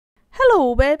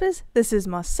Hello babies, this is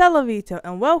Marcella Veto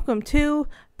and welcome to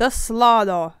The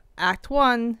Slaughter, Act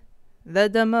 1, the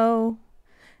demo.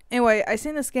 Anyway, I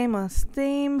seen this game on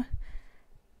Steam.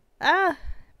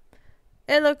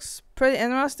 It looks pretty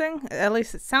interesting, at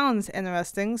least it sounds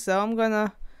interesting, so I'm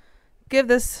gonna give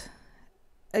this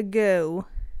a go.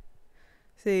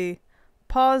 See,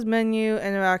 pause menu,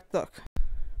 interact, look.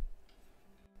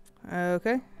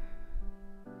 Okay.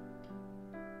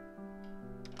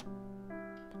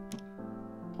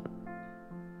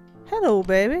 Hello,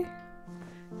 baby.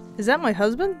 Is that my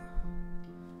husband?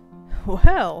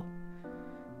 Well,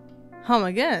 home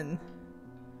again.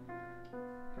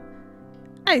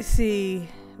 I see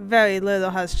very little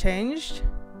has changed.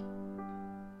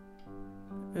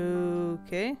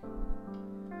 Okay.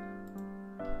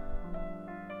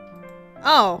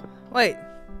 Oh, wait.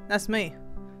 That's me.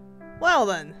 Well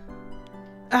then.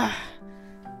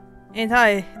 Ain't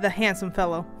I the handsome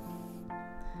fellow?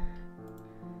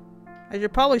 I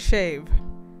should probably shave.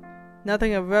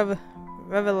 Nothing of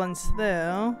relevance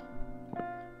there.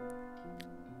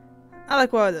 I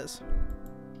like what it is.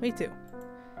 Me too.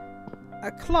 A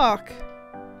clock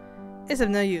is of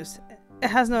no use. It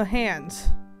has no hands.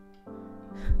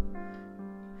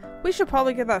 We should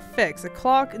probably get that fixed. A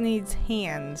clock needs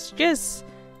hands. Just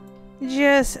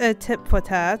a tip for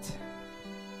tat.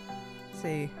 Let's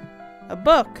see. A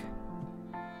book.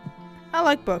 I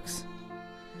like books.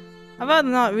 I'd rather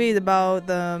not read about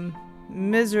the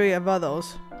misery of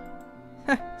others.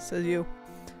 Says you.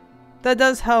 That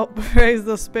does help raise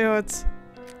the spirits.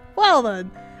 Well then,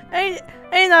 ain't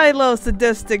I a little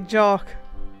sadistic jock?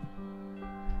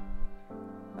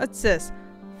 What's this?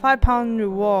 £5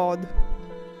 reward.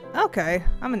 Okay,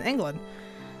 I'm in England.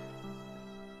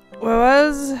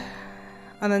 Whereas,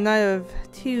 on the night of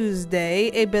Tuesday,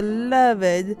 a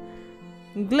beloved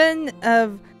Glen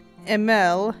of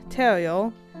Emel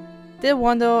Terrier did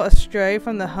wander astray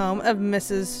from the home of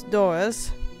Mrs.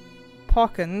 Doris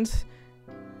Parkins,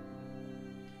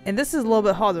 and this is a little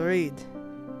bit hard to read.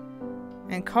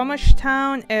 And Cornish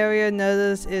Town area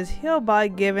notice is hereby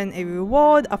given. A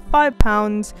reward of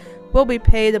 £5 will be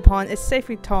paid upon its safe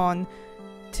return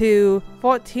to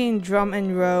 14 Drum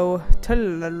and Row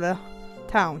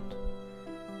Town.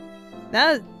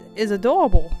 That is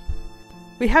adorable.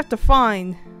 We have to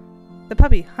find the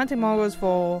puppy hunting mongrels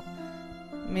for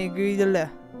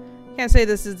Can't say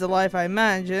this is the life I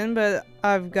imagine, but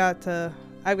I've got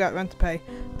rent to pay.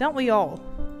 Don't we all?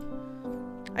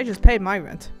 I just paid my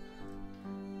rent.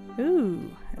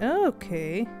 Ooh,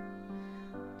 okay.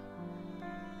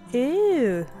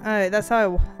 Ew. Alright, that's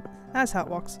how it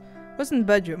works. What's in the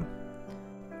bedroom?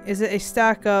 Is it a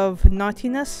stack of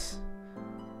naughtiness?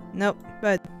 Nope,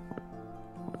 bed.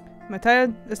 Am I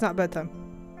tired? It's not bedtime.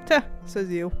 Teh,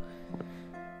 says you.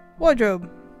 Wardrobe.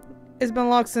 It's been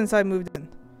locked since I moved in.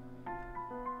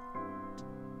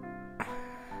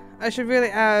 I should really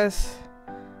ask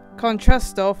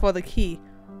Contrasto for the key.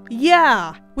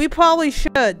 Yeah, we probably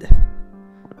should.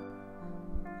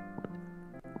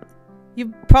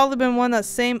 You've probably been wearing that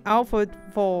same outfit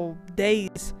for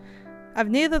days.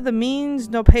 I've neither the means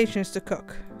nor patience to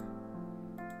cook.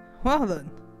 Well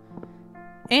then.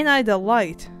 Ain't I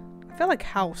delight? I feel like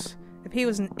House. If he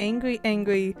was an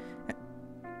angry...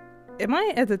 Am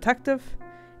I a detective?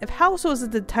 If House was a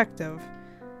detective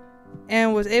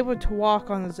and was able to walk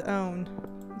on his own.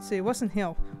 Let's see, what's in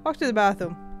here? Walk to the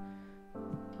bathroom.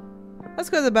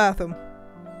 Let's go to the bathroom.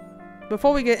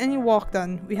 Before we get any walk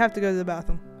done, we have to go to the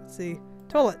bathroom. Let's see.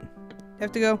 Toilet. You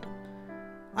have to go?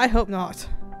 I hope not.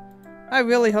 I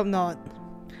really hope not.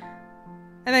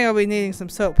 I think I'll be needing some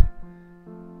soap.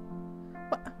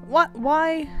 What?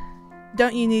 Why do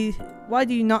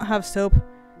you not have soap?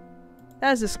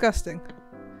 That is disgusting.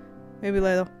 Maybe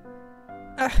later.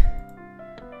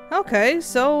 Okay,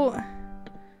 so...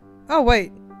 Oh,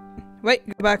 wait. Wait,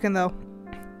 go back in though.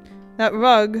 That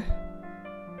rug...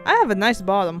 I have a nice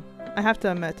bottom, I have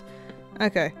to admit.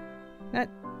 Okay.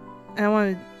 I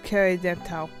want to carry a damn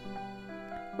towel.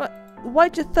 What?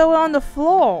 Why'd you throw it on the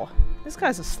floor? This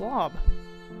guy's a slob.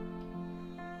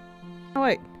 Oh,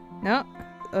 wait. No.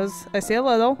 I see a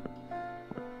little.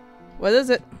 What is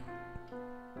it?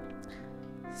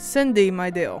 Cindy, my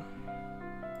dear.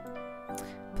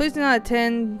 Please do not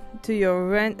attend to your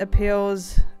rent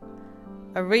arrears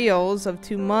of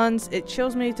 2 months. It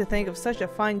chills me to think of such a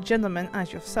fine gentleman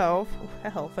as yourself. Oh,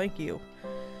 hell, thank you.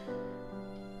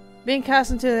 Being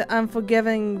cast into the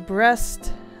unforgiving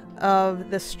breast of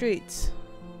the streets.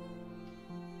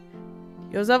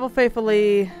 Yours ever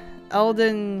faithfully,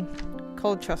 Eldon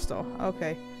Colchester.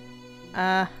 Okay.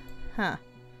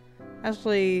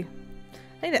 Actually,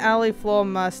 I think the alley floor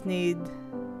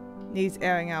needs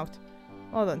airing out.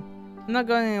 Hold on. I'm not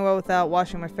going anywhere without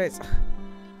washing my face.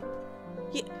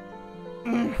 Yeah.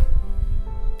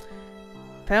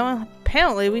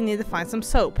 Apparently, we need to find some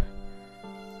soap.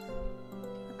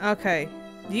 Okay.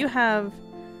 Do you have...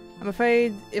 I'm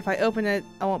afraid if I open it,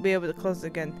 I won't be able to close it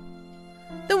again.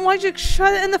 Then why'd you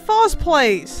shut it in the first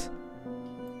place?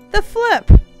 The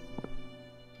flip!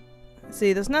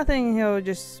 See, there's nothing here,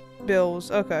 just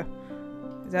bills. Okay.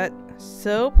 Is that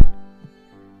soap?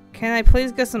 Can I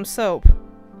please get some soap?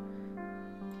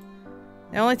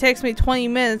 It only takes me 20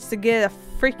 minutes to get a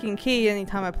freaking key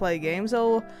anytime I play a game,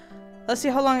 so let's see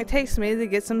how long it takes me to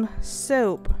get some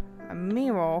soap. A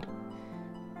mirror.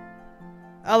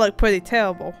 I look pretty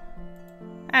terrible.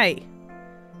 Hey.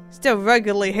 Still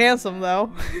regularly handsome,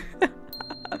 though.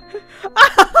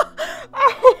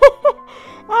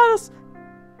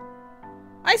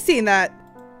 I seen that.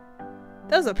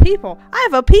 Those are people. I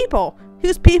have a people.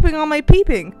 Who's peeping on my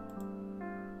peeping?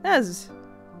 That is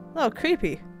a little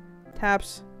creepy.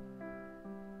 Taps.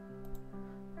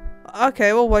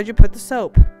 Okay, well, where'd you put the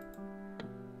soap?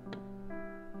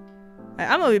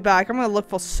 I'm gonna be back. I'm gonna look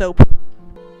for soap.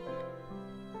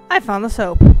 I found the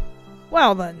soap.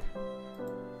 Well then.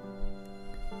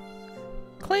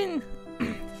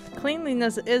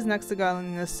 Cleanliness is next to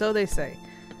godliness, so they say.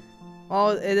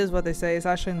 Well, it is what they say. It's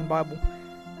actually in the Bible.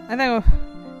 I think.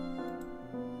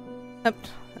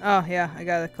 Oh yeah, I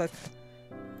gotta click.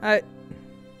 Alright.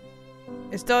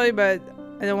 It's dirty, but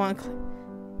I don't want to.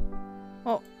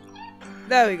 Oh,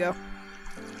 there we go.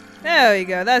 There we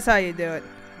go. That's how you do it.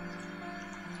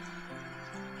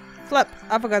 Flip.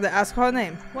 I forgot to ask her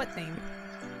name. What name?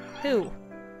 Who?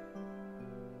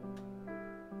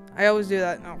 I always do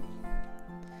that. No.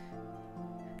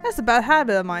 That's a bad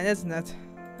habit of mine, isn't it?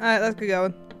 Alright, let's get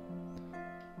going.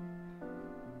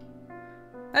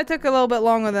 That took a little bit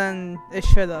longer than it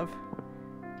should have.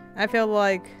 I feel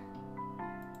like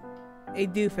a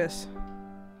doofus.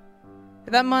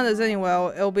 If that month is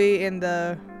anywhere, it'll be in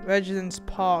the Residence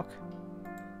Park.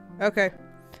 Okay.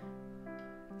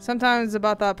 Sometimes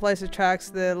about that place attracts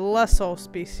the lesser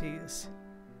species.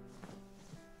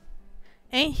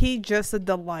 Ain't he just a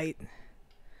delight?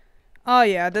 Oh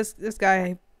yeah, this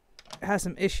guy has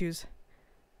some issues.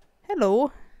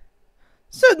 Hello.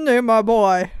 Sydney, my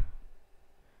boy.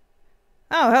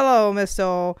 Oh, hello,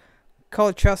 Mr.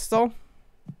 Colchester.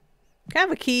 Can I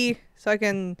have a key so I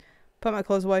can put my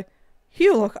clothes away?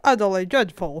 You look utterly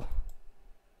dreadful.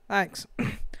 Thanks.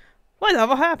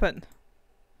 Whatever happened?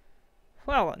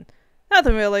 Well then,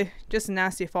 nothing really. Just a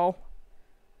nasty fall.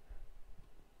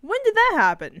 When did that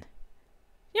happen?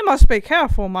 You must be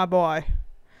careful, my boy.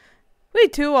 We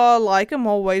two are alike in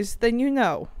more ways than you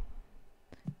know.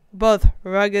 Both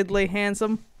ruggedly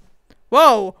handsome.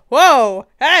 Whoa! Whoa!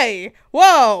 Hey!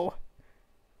 Whoa!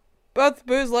 Both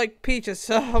booze like peaches.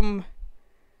 Late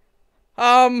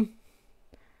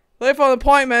for an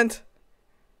appointment.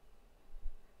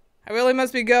 I really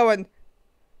must be going.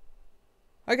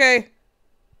 Okay.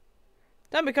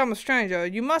 Don't become a stranger.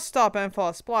 You must stop in for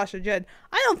a splash of gin.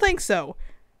 I don't think so.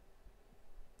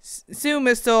 Soon,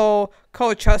 Mr.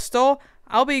 Colchester.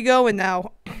 I'll be going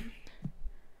now.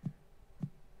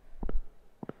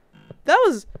 That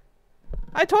was...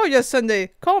 I told you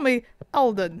Sunday. Call me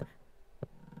Alden.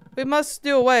 We must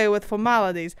do away with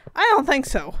formalities. I don't think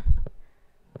so.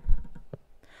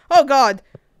 Oh God.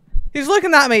 He's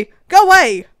looking at me. Go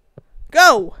away.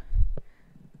 Go.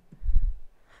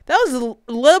 That was a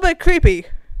little bit creepy.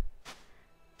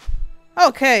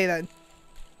 Okay then.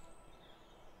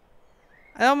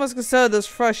 I almost consider this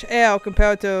fresh air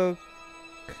compared to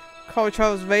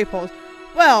Colchester's vapors.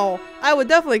 Well, I would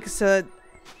definitely consider it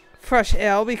fresh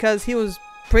air because he was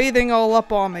breathing all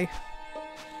up on me.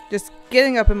 Just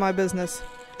getting up in my business.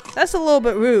 That's a little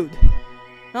bit rude.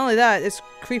 Not only that, it's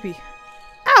creepy.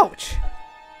 Ouch!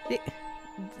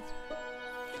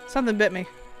 Something bit me.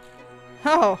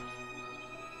 Oh.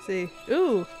 Let's see.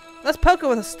 Ooh. Let's poke it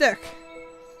with a stick.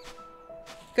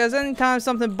 Because anytime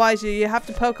something bites you, you have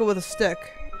to poke it with a stick.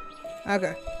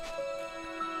 Okay.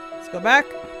 Let's go back.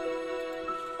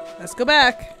 Let's go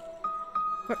back.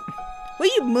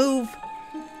 Will you move?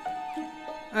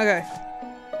 Okay.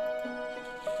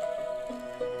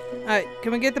 Alright,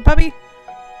 can we get the puppy?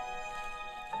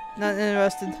 Not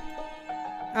interested.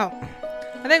 Oh.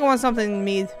 I think I want something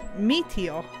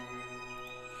meatier.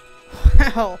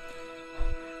 Wow.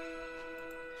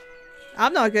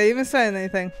 I'm not gonna even say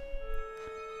anything.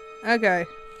 Okay.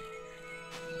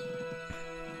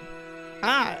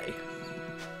 Hi.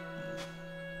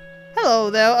 Hello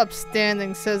there,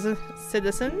 upstanding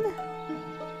citizen.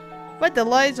 What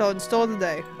delights are in store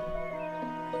today?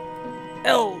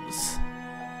 Elves.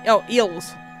 Oh,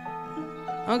 eels.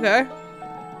 Okay.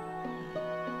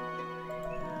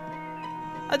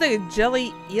 I'll take a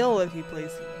jelly eel if you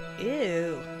please.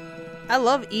 Ew. I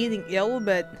love eating eel,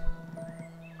 but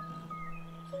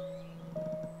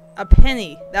a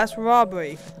penny. That's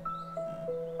robbery.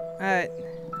 Alright.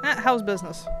 How's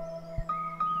business?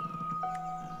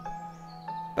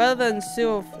 Better than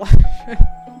sewer flush.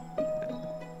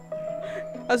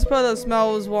 I suppose the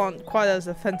smells weren't quite as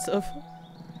offensive.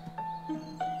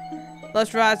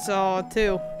 Less rats are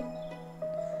too.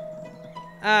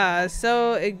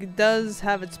 So it does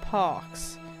have its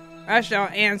parks. Actually, our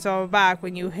ants are back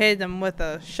when you hit them with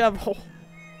a shovel.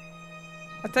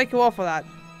 I'll take you off for that.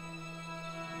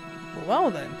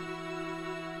 Well then.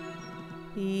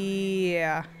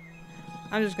 Yeah.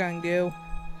 I'm just gonna go.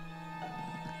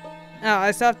 Oh,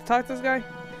 I still have to talk to this guy?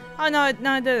 Oh no, I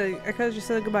did. I could've just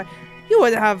said goodbye. You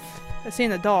wouldn't have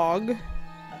seen a dog.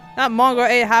 That mongrel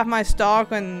ate half my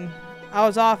stock when I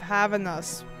was off having a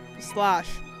slash.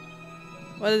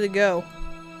 Where did it go?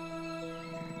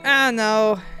 I don't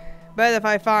know. Bet if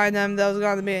I find them, there's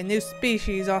gonna be a new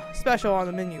species special on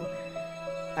the menu.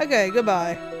 Okay,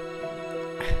 goodbye.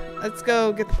 Let's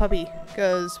go get the puppy,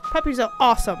 because puppies are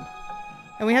awesome.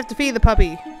 And we have to feed the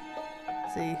puppy.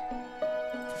 Let's see.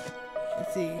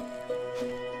 Let's see.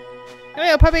 Come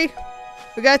here, puppy.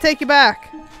 We gotta take you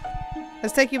back.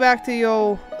 Let's take you back to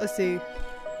your... Let's see.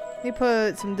 Let me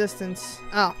put some distance.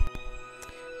 Oh.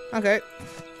 Okay.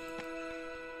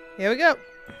 Here we go.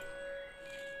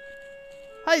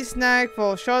 Height snack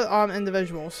for short arm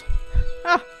individuals.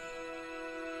 Ah.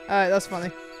 Alright, that's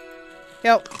funny.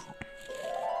 Yo.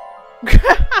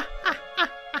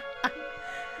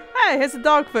 Hey, here's a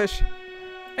dogfish.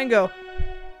 Mango.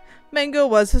 Mango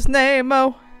was his name,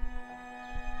 oh.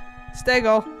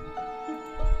 Stego.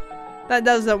 That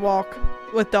doesn't walk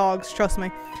with dogs, trust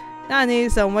me. Now I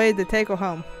need some way to take her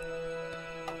home.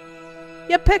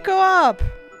 Yeah, pick her up!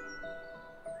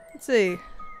 Let's see.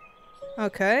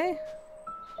 Okay.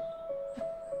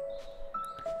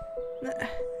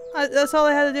 That's all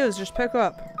I had to do is just pick her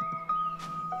up.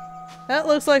 That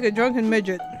looks like a drunken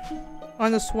midget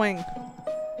on a swing.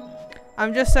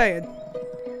 I'm just saying.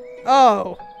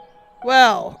 Oh.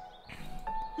 Well.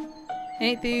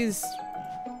 Ain't these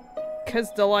kids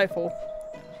delightful.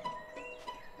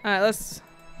 Alright, let's...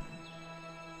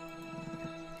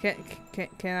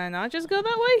 Can I not just go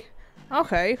that way?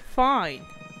 Okay, fine.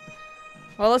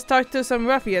 Well, let's talk to some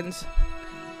ruffians.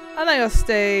 I think I'll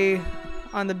stay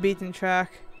on the beaten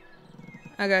track.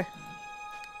 Okay.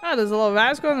 Oh, there's a little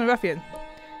rascal and a ruffian.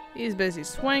 He's busy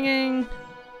swinging.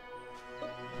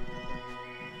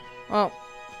 Well.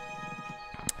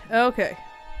 Okay.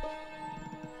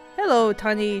 Hello,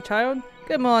 tiny child.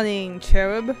 Good morning,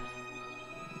 cherub.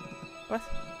 What?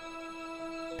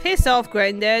 Piss off,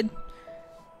 granddad.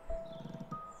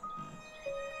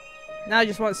 Now I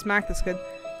just want to smack this kid.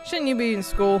 Shouldn't you be in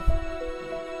school?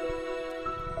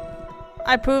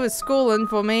 I prove it's schooling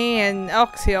for me and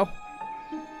Elks here.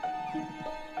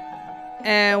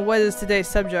 And what is today's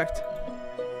subject?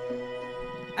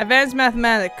 Advanced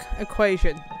mathematic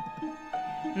equation.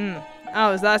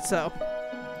 Oh, is that so?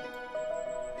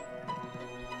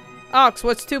 Ox,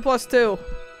 what's 2 plus 2?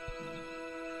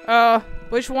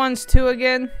 Which one's 2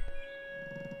 again?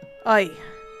 Aye.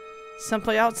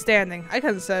 Simply outstanding. I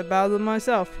couldn't say it better than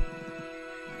myself.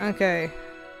 Okay.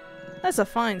 That's a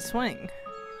fine swing.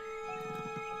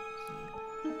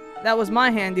 That was my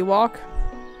handiwork.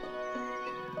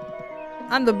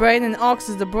 I'm the brain and Ox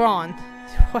is the brawn.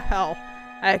 Well,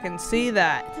 I can see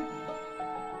that.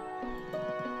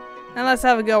 Now let's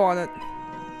have a go on it.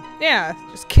 Yeah,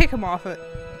 just kick him off it.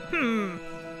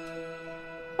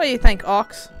 What do you think,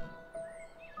 Ox?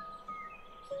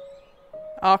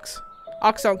 Ox.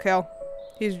 Ox don't kill.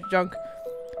 He's drunk.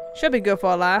 Should be good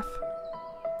for a laugh.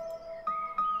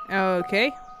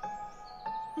 Okay.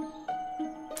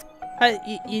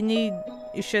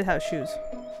 You should have shoes.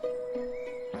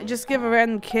 Just give a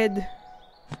random kid.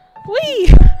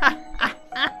 Whee!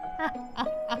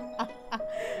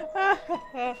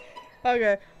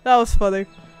 Okay, that was funny.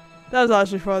 That was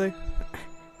actually funny.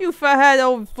 You fathead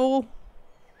old fool.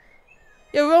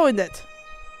 You ruined it.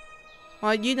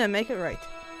 Well, you didn't make it right.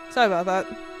 Sorry about that.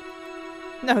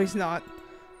 No, he's not.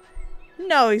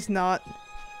 No, he's not.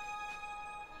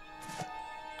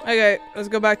 Okay, let's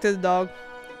go back to the dog.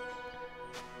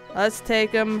 Let's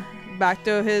take him back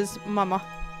to his mama.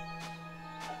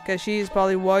 Because she's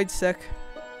probably wide sick.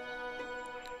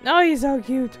 Oh, he's so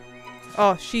cute.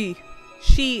 Oh, she.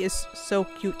 She is so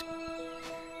cute.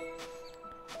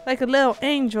 Like a little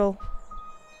angel.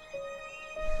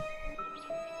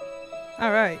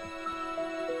 Alright.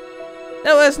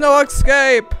 There is no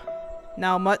escape!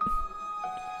 Now, mutt.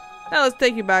 Now let's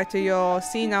take you back to your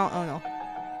see now. Oh no.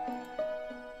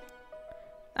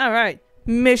 Alright.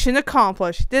 Mission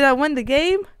accomplished. Did I win the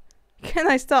game? Can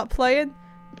I stop playing?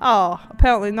 Oh,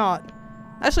 apparently not.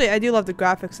 Actually, I do love the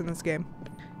graphics in this game.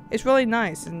 It's really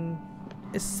nice and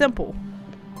it's simple.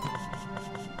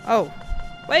 Oh.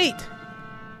 Wait!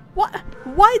 What?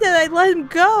 Why did I let him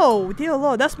go? Dear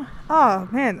Lord, that's my... Oh,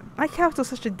 man. My character's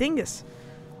such a dingus.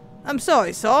 I'm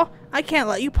sorry, sir. I can't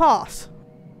let you pass.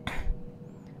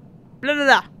 Blah, blah,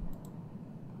 blah.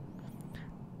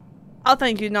 I'll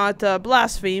thank you not to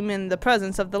blaspheme in the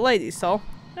presence of the ladies, sir.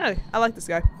 Hey, I like this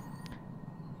guy.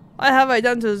 What have I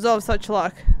done to deserve such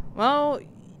luck? Well,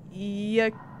 yeah,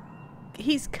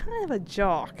 he's kind of a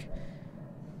jock.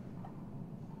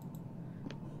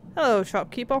 Hello,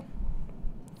 shopkeeper.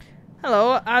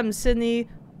 Hello, I'm Sydney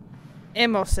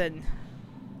Emerson.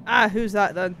 Ah, who's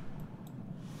that then?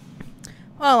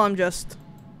 Well, I'm just...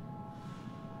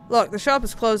 Look, the shop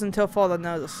is closed until further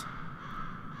notice.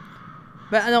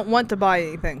 But I don't want to buy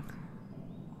anything.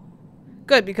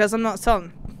 Good, because I'm not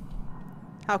selling.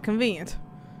 How convenient.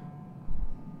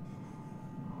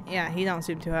 Yeah, he don't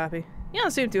seem too happy. He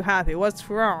don't seem too happy. What's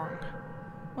wrong?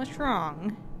 What's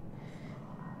wrong?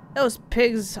 Those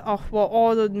pigs well,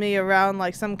 ordered me around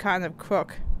like some kind of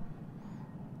crook.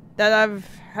 That I've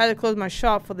had to close my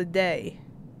shop for the day.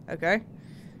 Okay?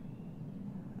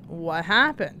 What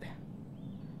happened?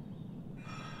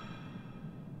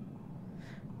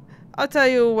 I'll tell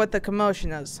you what the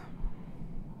commotion is.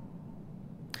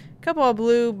 A couple of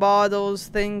blue bottles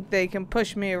think they can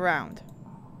push me around.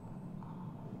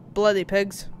 Bloody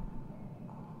pigs.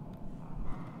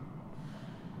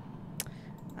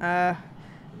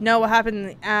 Know what happened in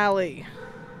the alley.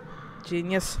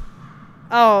 Genius.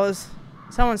 Oh,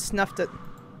 someone snuffed it.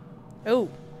 Oh.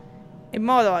 A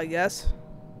model, I guess.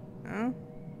 Huh?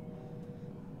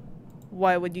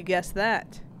 Why would you guess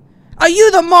that? Are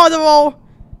you the model?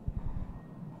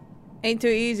 Ain't too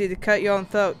easy to cut your own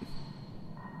throat.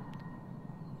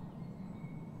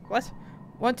 What?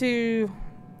 Want to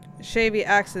shave your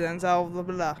accidents, blah blah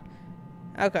blah.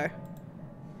 Okay.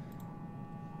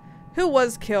 Who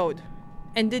was killed?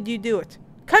 And did you do it?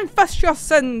 Confess your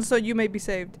sins so you may be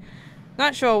saved.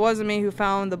 Not sure it wasn't me who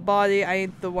found the body. I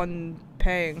ain't the one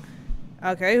paying.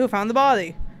 Okay, who found the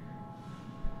body?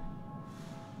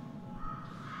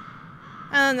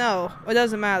 I don't know. It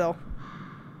doesn't matter.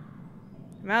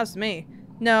 It matters to me.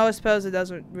 No, I suppose it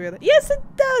doesn't really. Yes, it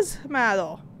does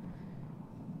matter.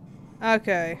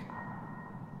 Okay.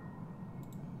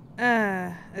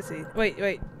 Let's see.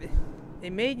 Wait. They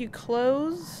made you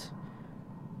close?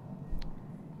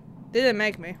 They didn't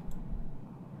make me.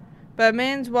 But a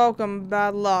man's welcome,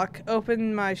 bad luck.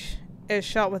 Opened my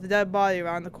shop with a dead body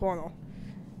around the corner.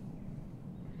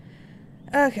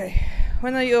 Okay.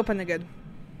 When are you open again?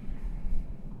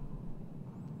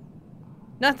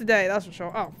 Not today, that's for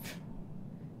sure. Oh.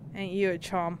 Ain't you a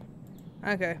charm.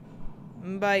 Okay.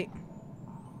 Bye.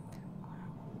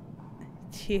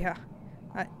 Yeah.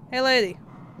 Hey, lady.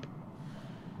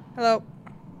 Hello.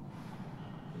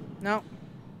 No.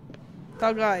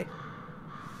 Tall guy.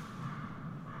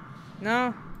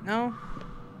 No.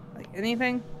 Like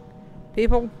anything?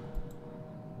 People?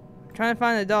 I'm trying to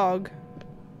find a dog.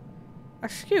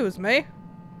 Excuse me.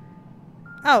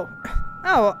 Oh,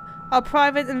 a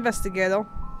private investigator.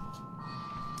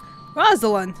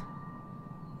 Rosalind!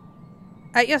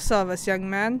 At your service, young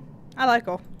man. I like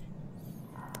her.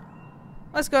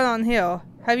 What's going on here?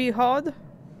 Have you heard?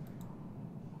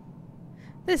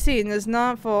 This scene is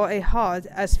not for a heart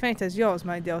as faint as yours,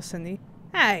 my dear Cindy.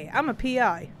 Hey, I'm a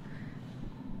PI.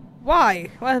 Why?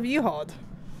 What have you heard?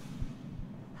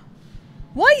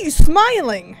 Why are you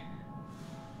smiling?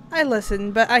 I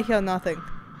listen, but I hear nothing.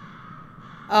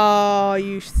 Oh,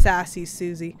 you sassy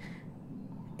Susie.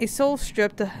 A soul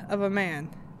stripped of a man.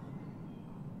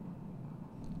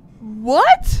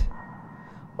 What?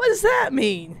 What does that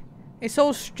mean? A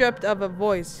soul stripped of a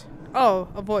voice. Oh,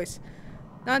 a voice.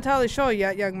 Not entirely sure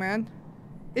yet, young man.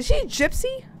 Is she a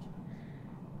gypsy?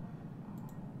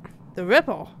 The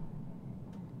Ripper?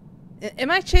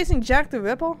 Am I chasing Jack the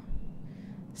Ripper?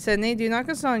 Sydney, do not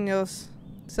concern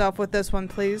yourself with this one,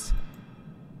 please.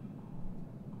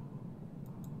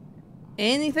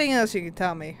 Anything else you can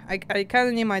tell me. I kind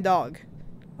of need my dog.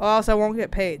 Or else I won't get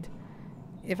paid.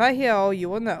 If I hear, you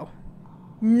will know.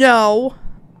 No!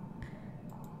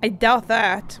 I doubt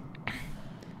that.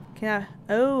 Can I...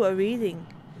 Oh, a reading.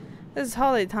 This is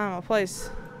holiday time or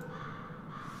place.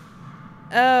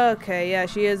 Okay, yeah,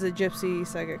 she is a gypsy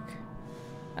psychic.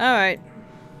 Alright.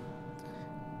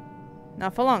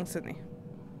 Not for long, Sydney.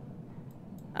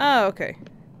 Oh, okay.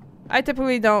 I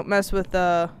typically don't mess with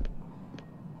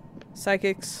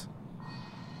psychics.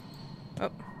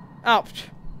 Oh. Ouch.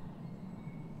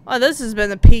 Oh, this has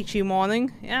been a peachy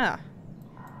morning. Yeah.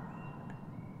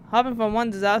 Hopping from one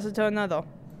disaster to another.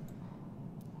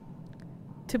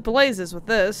 To blazes with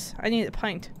this. I need a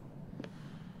pint.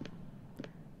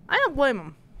 I don't blame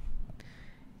him.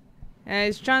 And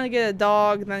he's trying to get a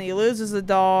dog, and then he loses a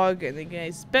dog, and he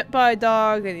gets bit by a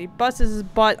dog, and he busts his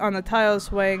butt on a tile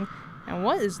swing. And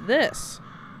what is this?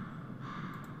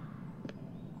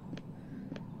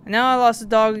 And now I lost the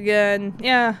dog again.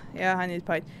 Yeah, I need a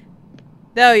pint.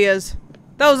 There he is.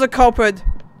 That was the culprit.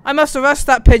 I must arrest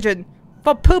that pigeon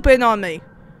for pooping on me.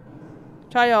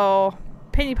 Try your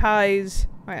penny pies.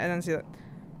 Wait, I didn't see that.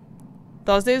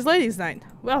 Thursday's ladies' night.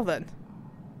 Well then.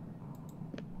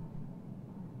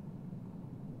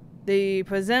 The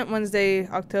present Wednesday,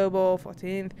 October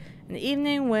 14th, in the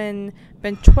evening when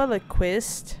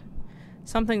ventriloquist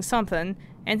something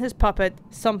and his puppet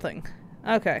something.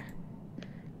 Okay.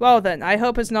 Well then, I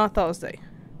hope it's not Thursday.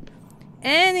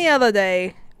 Any other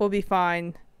day will be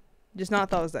fine. Just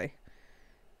not Thursday.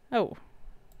 Oh.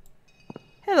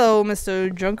 Hello,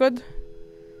 Mr. Drunkard.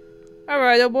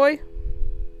 Alright, oh boy.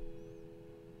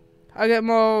 I'll get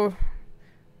more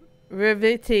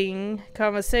riveting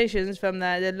conversations from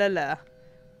that.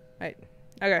 Right.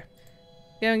 Okay.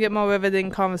 Gonna get more riveting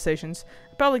conversations.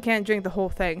 I probably can't drink the whole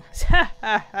thing. Ha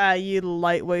ha ha, you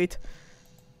lightweight.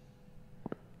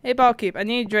 Hey, barkeep, I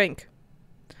need a drink.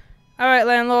 Alright,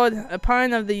 landlord, a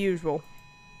pint of the usual.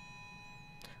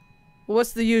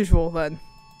 What's the usual, then?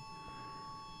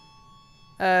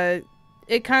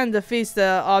 It kind of defeats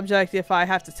the object if I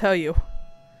have to tell you.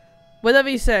 Whatever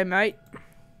you say, mate.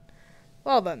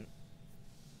 Well, then.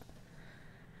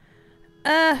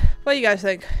 What do you guys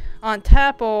think? On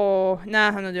tap or... Nah,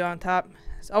 I'm gonna do on tap.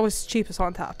 It's always cheapest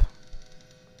on tap.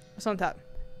 What's on tap?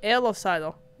 Ale or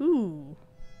cider? Ooh.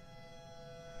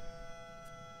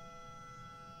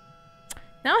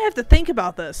 Now I have to think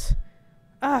about this.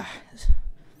 Yeah,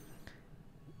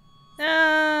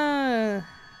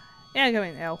 give me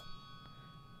an ale.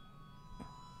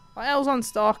 Well, ale's on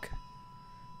stock.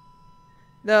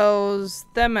 Those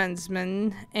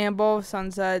Themensman, Amber,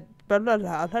 Sunset, blah blah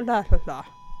blah blah blah blah blah.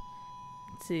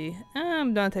 Let's see.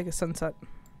 I'm gonna take a sunset.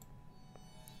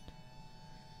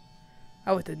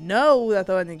 I would know that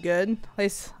they're any good. At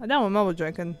least I don't remember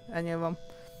drinking any of them.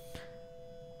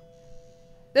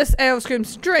 This ale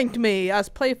screams, "Drink me!" as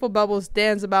playful bubbles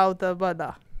dance about the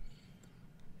blah.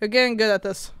 You're getting good at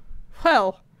this.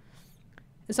 Well,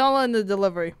 it's all in the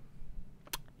delivery.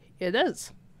 It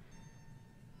is.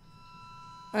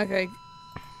 Okay.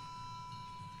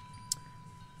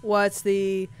 What's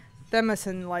the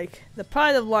Themeson like? The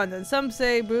pride of London. Some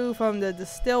say brew from the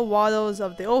distilled waters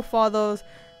of the old fathers,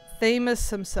 Themis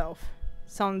himself.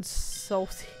 Sounds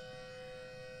salty.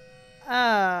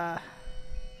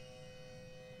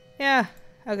 Yeah,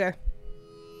 okay.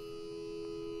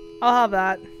 I'll have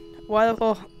that.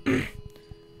 Wonderful.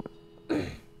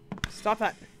 Stop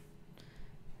that.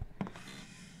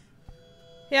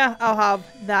 Yeah, I'll have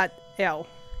that ale.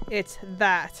 It's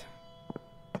that.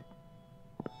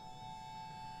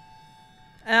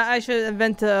 I should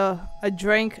invent a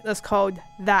drink that's called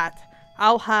that.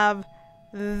 I'll have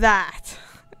that.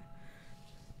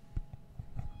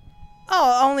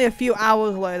 Oh, only a few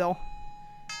hours later.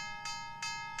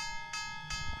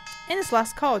 And it's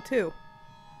last call, too.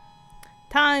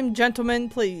 Time, gentlemen,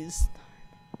 please.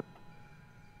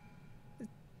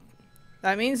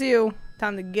 That means you.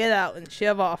 Time to get out and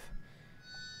shove off.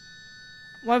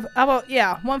 How about,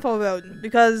 one for the road.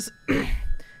 Because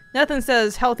nothing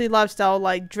says healthy lifestyle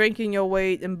like drinking your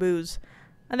weight in booze.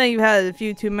 I think you've had a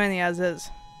few too many as is.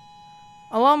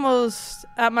 I'm almost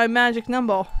at my magic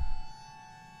number.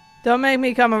 Don't make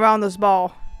me come around this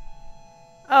ball.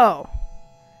 Oh.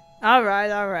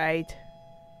 Alright.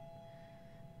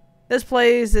 This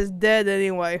place is dead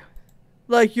anyway.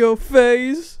 Like your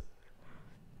face.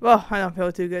 Well, I don't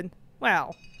feel too good.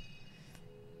 Well.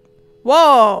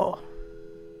 Whoa!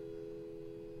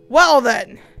 Well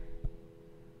then.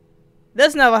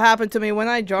 This never happened to me when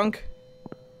I drunk.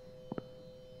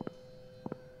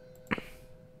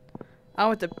 I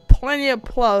went to plenty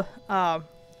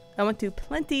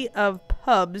of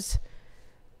pubs,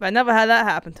 but I never had that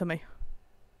happen to me.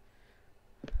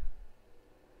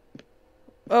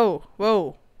 Oh,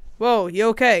 whoa, you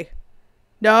okay?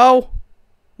 No.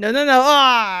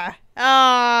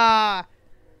 Ah!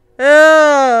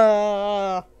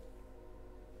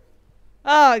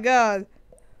 Oh, God.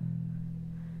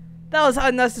 That was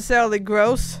unnecessarily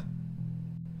gross.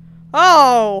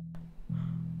 Oh!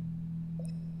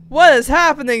 What is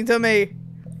happening to me?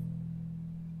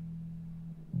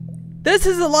 This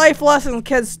is a life lesson,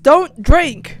 kids. Don't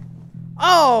drink.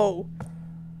 Oh!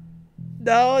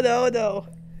 No.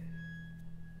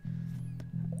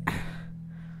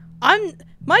 I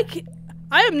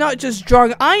am not just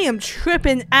drunk. I am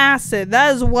tripping acid.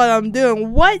 That is what I'm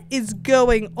doing. What is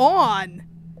going on?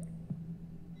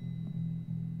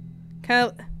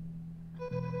 Am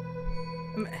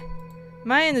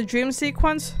I in a dream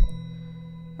sequence?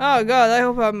 Oh god, I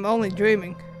hope I'm only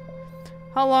dreaming.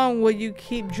 How long will you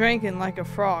keep drinking like a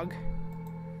frog?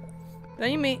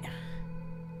 Then you mean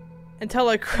until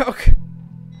I croak.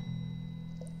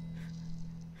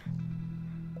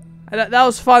 That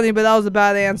was funny, but that was a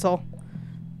bad answer.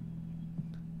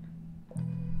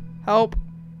 Help.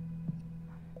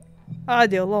 Oh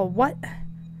dear lord, what?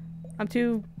 I'm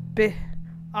too big.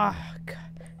 Oh god.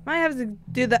 Might have to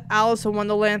do the Alice in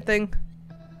Wonderland thing.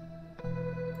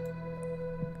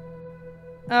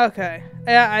 Okay.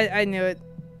 Yeah, I knew it.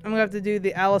 I'm gonna have to do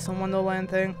the Alice in Wonderland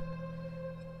thing.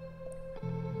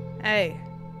 Hey.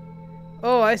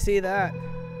 Oh, I see that.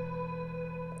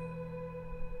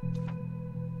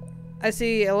 I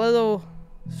see a little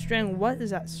string. What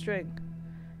is that string?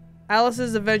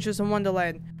 Alice's Adventures in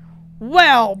Wonderland.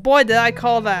 Well, boy, did I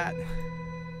call that.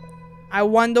 I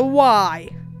wonder why.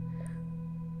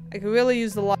 I could really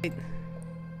use the light.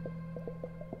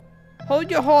 Hold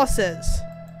your horses.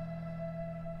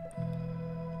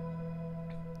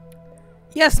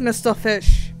 Yes, Mr.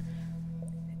 Fish.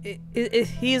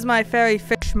 He is my fairy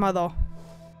fish mother.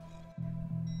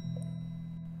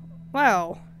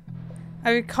 Well,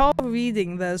 I recall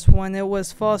reading this when it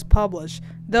was first published,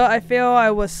 though I feel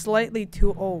I was slightly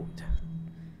too old.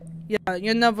 Yeah,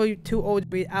 you're never too old to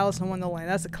read Alice in Wonderland.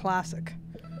 That's a classic.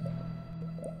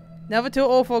 Never too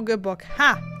old for a good book.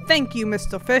 Ha! Thank you,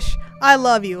 Mr. Fish. I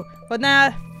love you. But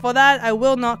for that, I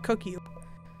will not cook you.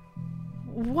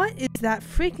 What is that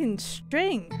freaking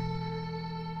string?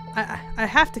 I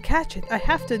have to catch it. I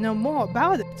have to know more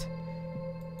about it.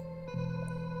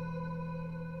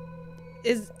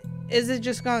 Is it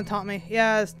just gonna taunt me?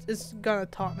 Yeah, it's gonna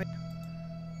taunt me.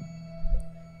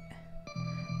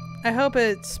 I hope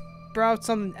it sprouts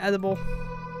something edible.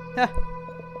 Yeah.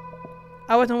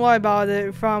 I wouldn't worry about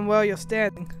it from where you're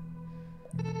standing.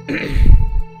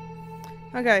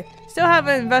 Okay, still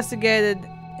haven't investigated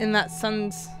in that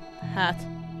sun's hat.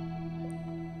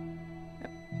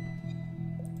 Yep.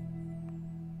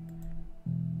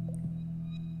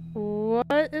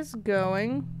 What is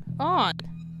going on?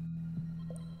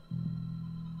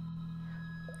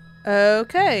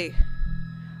 Okay.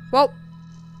 Well,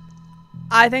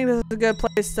 I think this is a good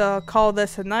place to call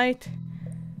this a night.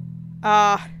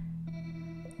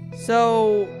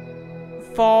 So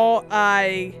far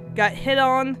I got hit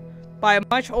on by a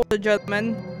much older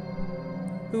gentleman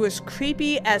who was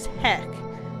creepy as heck.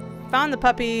 Found the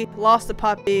puppy, lost the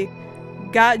puppy,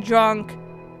 got drunk,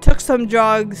 took some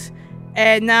drugs,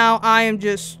 and now I am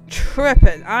just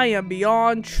tripping. I am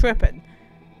beyond tripping.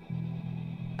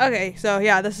 Okay, so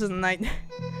yeah, this is the night.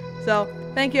 So,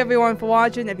 thank you everyone for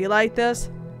watching. If you like this,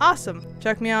 awesome.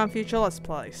 Check me out on future Let's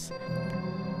Plays.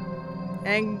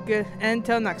 And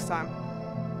until next time.